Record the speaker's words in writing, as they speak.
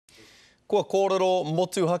Kua korero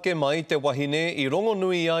motuhake mai te wahine I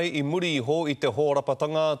rongonui ai I muri iho I te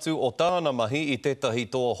horapatanga atu o tāna mahi I tetahi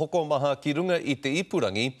toa hokomaha ki runga I te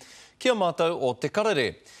ipurangi, kia matou o Te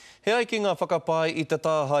Karere. He ai ki ngā whakapae I te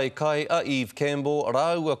tahae kai a Eve Campbell,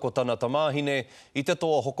 raua ko tana tamahine I te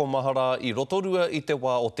toa hokomahara I rotorua I te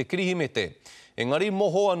wā o te Kirihimete. Engari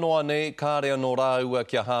mohoa noa nei kārea no raua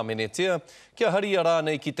kia hamenetia, kia haria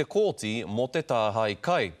ranei ki te kooti mo te tahae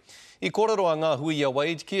kai. I korero a ngā hui a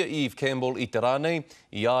Wade kia Eve Campbell I te ranei,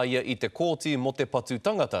 I aia I te kooti mo te patu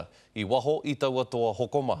tangata, I waho I taua toa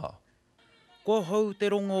hokomaha. Ko hou te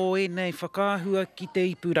rongo o nei whakāhua ki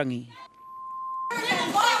te ipurangi.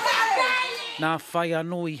 Nā whai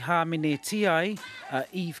anō I hamenetia ai, a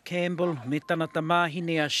Eve Campbell me tana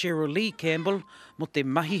tamahine a Lee Campbell mo te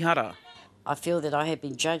mahi hara. I feel that I have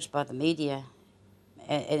been judged by the media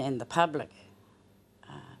and the public,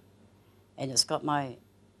 and it's got my,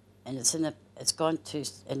 and it's gone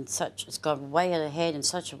way out of hand in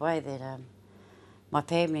such a way that my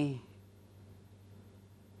family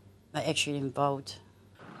are actually involved.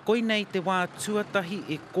 Koi nei te wā tuatahi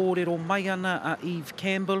e kōrero mai ana a Eve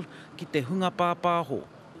Campbell ki te hunga pāpāho.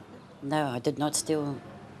 No, I did not steal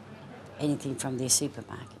anything from their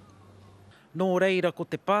supermarket. Nō reira ko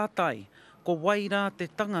te pātai, ko waira te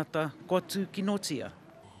tangata kua tūkinotia.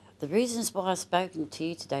 The reasons why I've spoken to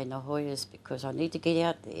you today, Nohoa, is because I need to get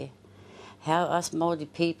out there how us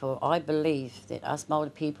Māori people, I believe that us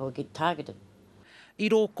Māori people get targeted. I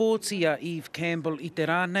rō kooti a Eve Campbell I te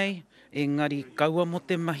ranei, engari kaua mo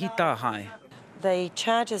te mahi tahae. The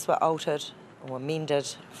charges were altered or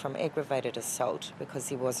amended from aggravated assault because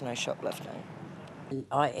there was no shoplifting. And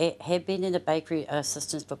I have been in the bakery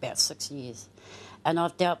assistance for about 6 years, and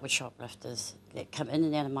I've dealt with shoplifters that come in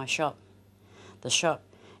and out of my shop,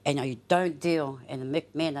 and you don't deal in a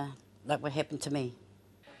mixed manner like what happened to me.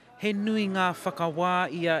 He nui ngā whakawā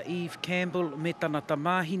I a Eve Campbell me tana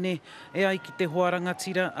tamahine e ai ki te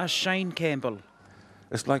hoarangatira a Shane Campbell.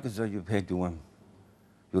 It's like as though you've had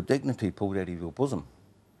your dignity pulled out of your bosom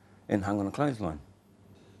and hung on a clothesline.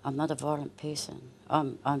 I'm not a violent person.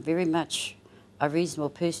 I'm very much a reasonable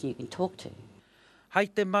person you can talk to. Hei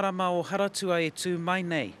te marama o haratua e tū mai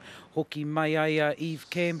nei, hoki mai ai a Eve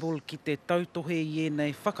Campbell ki te tautohe I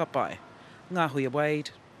nei whakapae. Ngā hui a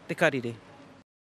Wade, Te Karere.